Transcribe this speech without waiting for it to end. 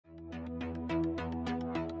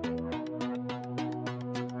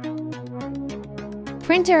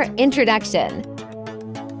Printer introduction.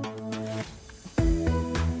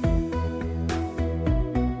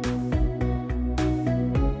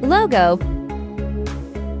 Logo.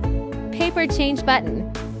 Paper change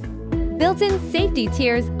button. Built-in safety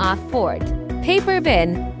tiers off port. Paper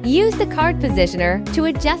bin. Use the card positioner to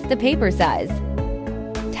adjust the paper size.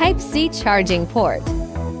 Type-C charging port.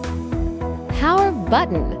 Power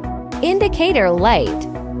button. Indicator light.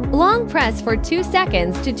 Long press for 2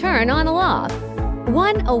 seconds to turn on or off.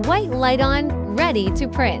 1. A white light on, ready to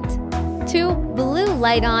print. 2. Blue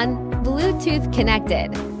light on, Bluetooth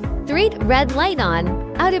connected. 3. Red light on,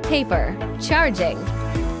 out of paper, charging.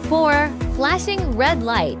 4. Flashing red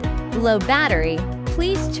light, low battery,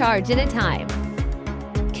 please charge at a time.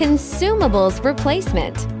 Consumables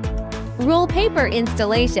replacement. Roll paper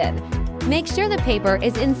installation. Make sure the paper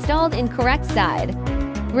is installed in correct side.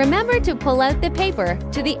 Remember to pull out the paper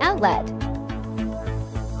to the outlet.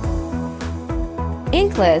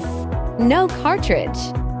 Inkless, no cartridge.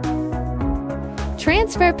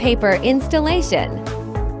 Transfer paper installation.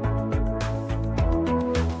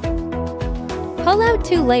 Pull out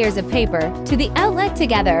 2 layers of paper to the outlet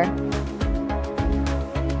together.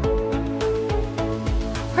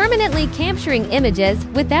 Permanently capturing images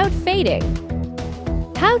without fading.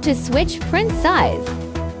 How to switch print size.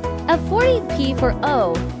 A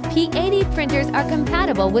 40p4O P80 printers are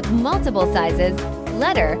compatible with multiple sizes,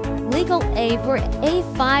 letter, legal A for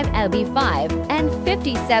A5 LB5 and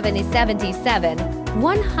 57-77,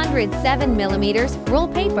 107mm roll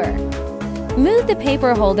paper. Move the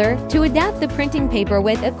paper holder to adapt the printing paper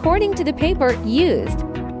width according to the paper used.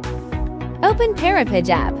 Open Parapage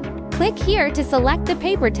app. Click here to select the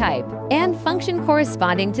paper type and function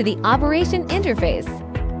corresponding to the operation interface.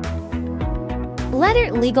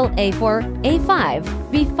 Letter legal A4, A5,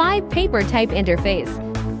 B5 paper type interface.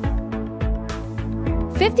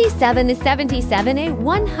 57-77, a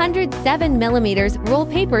 107mm roll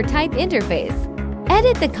paper type interface.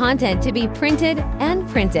 Edit the content to be printed and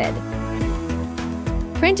printed.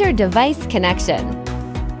 Printer device connection.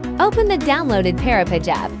 Open the downloaded Parapage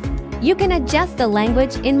app. You can adjust the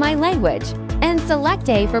language in My Language and select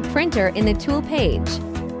A for printer in the tool page.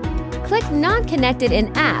 Click Not Connected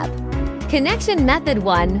in App. Connection Method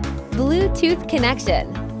 1, Bluetooth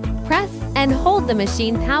connection. Press and hold the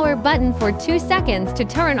machine power button for 2 seconds to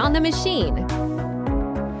turn on the machine.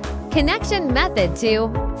 Connection Method 2,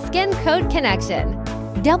 Scan code connection.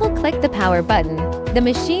 Double-click the power button. The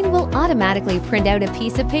machine will automatically print out a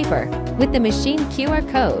piece of paper with the machine QR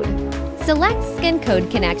code. Select Scan code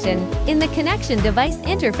connection in the connection device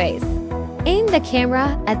interface. Aim the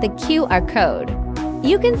camera at the QR code.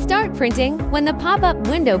 You can start printing when the pop-up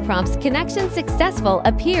window prompts "Connection successful"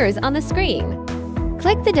 appears on the screen.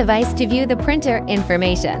 Click the device to view the printer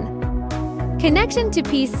information. Connection to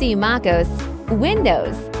PC MacOS,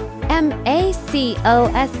 Windows,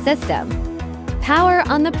 macOS system. Power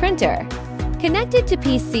on the printer. Connected to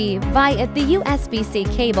PC via the USB-C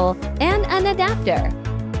cable and an adapter.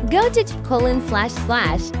 Go to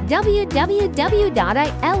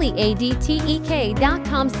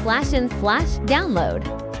www.leadtek.com/download.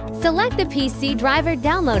 Select the PC driver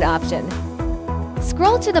download option.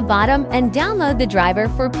 Scroll to the bottom and download the driver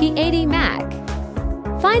for P80 Mac.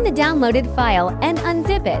 Find the downloaded file and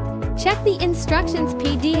unzip it. Check the instructions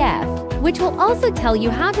PDF, which will also tell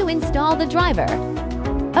you how to install the driver.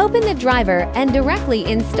 Open the driver and directly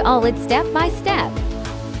install it step by step.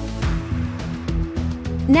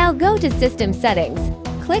 Now go to System Settings,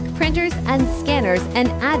 click Printers and Scanners and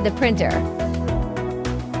add the printer.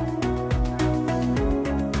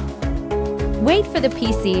 Wait for the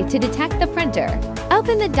PC to detect the printer.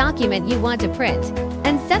 Open the document you want to print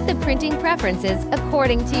and set the printing preferences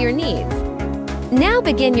according to your needs. Now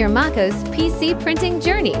begin your MacOS PC printing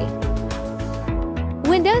journey.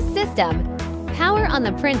 Windows System. Power on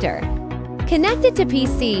the printer. Connected to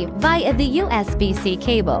PC via the USB-C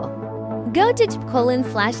cable. Go to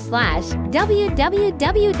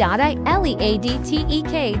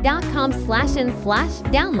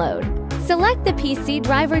www.leadtek.com/download. Select the PC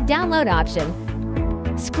driver download option.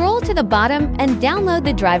 Scroll to the bottom and download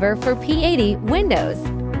the driver for P80 Windows.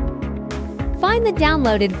 Find the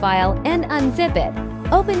downloaded file and unzip it.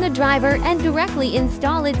 Open the driver and directly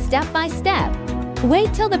install it step by step.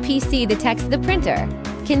 Wait till the PC detects the printer.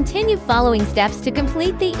 Continue following steps to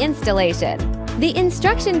complete the installation. The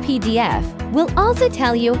instruction PDF will also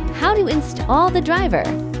tell you how to install the driver.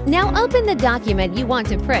 Now open the document you want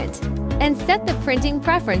to print and set the printing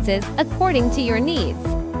preferences according to your needs.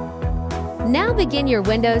 Now begin your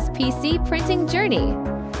Windows PC printing journey.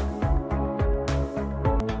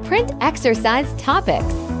 Print exercise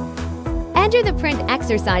topics. Enter the Print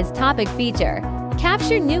exercise topic feature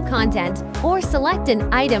Capture new content or select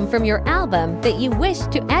an item from your album that you wish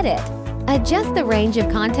to edit. Adjust the range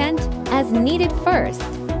of content as needed first.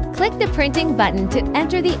 Click the printing button to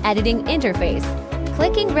enter the editing interface.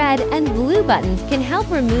 Clicking red and blue buttons can help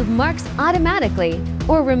remove marks automatically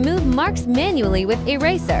or remove marks manually with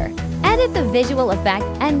eraser. Edit the visual effect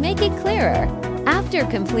and make it clearer. After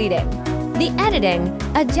completing the editing,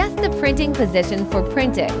 adjust the printing position for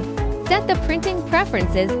printing. Set the printing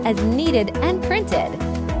preferences as needed and printed.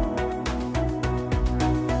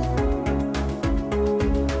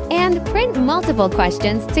 And print multiple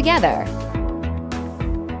questions together.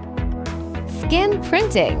 Skin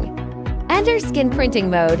printing. Enter skin printing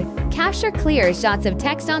mode. Capture clear shots of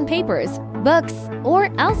text on papers, books, or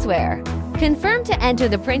elsewhere. Confirm to enter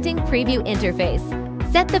the printing preview interface.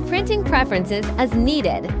 Set the printing preferences as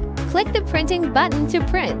needed. Click the printing button to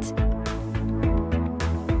print.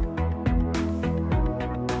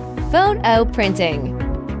 Photo printing.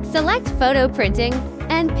 Select photo printing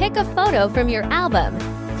and pick a photo from your album.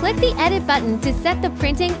 Click the edit button to set the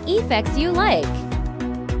printing effects you like.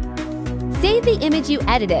 Save the image you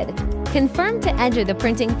edited. Confirm to enter the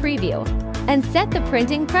printing preview and set the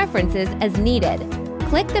printing preferences as needed.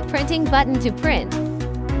 Click the printing button to print.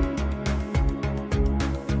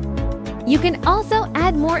 You can also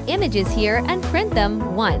add more images here and print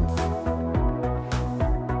them once.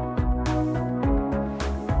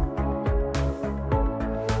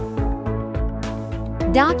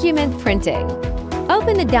 Document printing.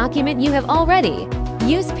 Open the document you have already.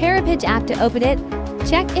 Use Parapage app to open it.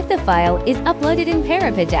 Check if the file is uploaded in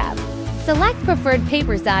Parapage app. Select preferred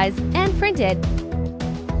paper size and print it.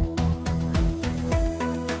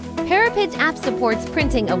 Parapage app supports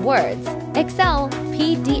printing of Words, Excel,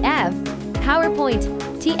 PDF, PowerPoint,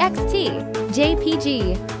 TXT,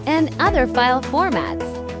 JPG, and other file formats.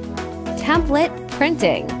 Template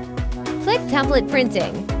printing. Click Template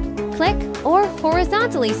printing. Click or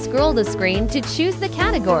horizontally scroll the screen to choose the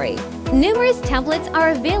category. Numerous templates are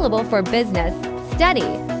available for business, study,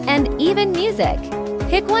 and even music.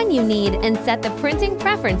 Pick one you need and set the printing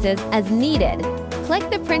preferences as needed. Click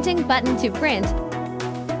the printing button to print.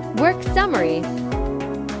 Work summary.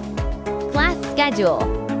 Class schedule.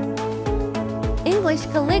 English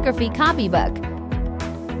calligraphy copybook.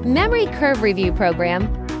 Memory curve review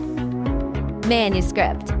program.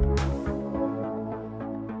 Manuscript.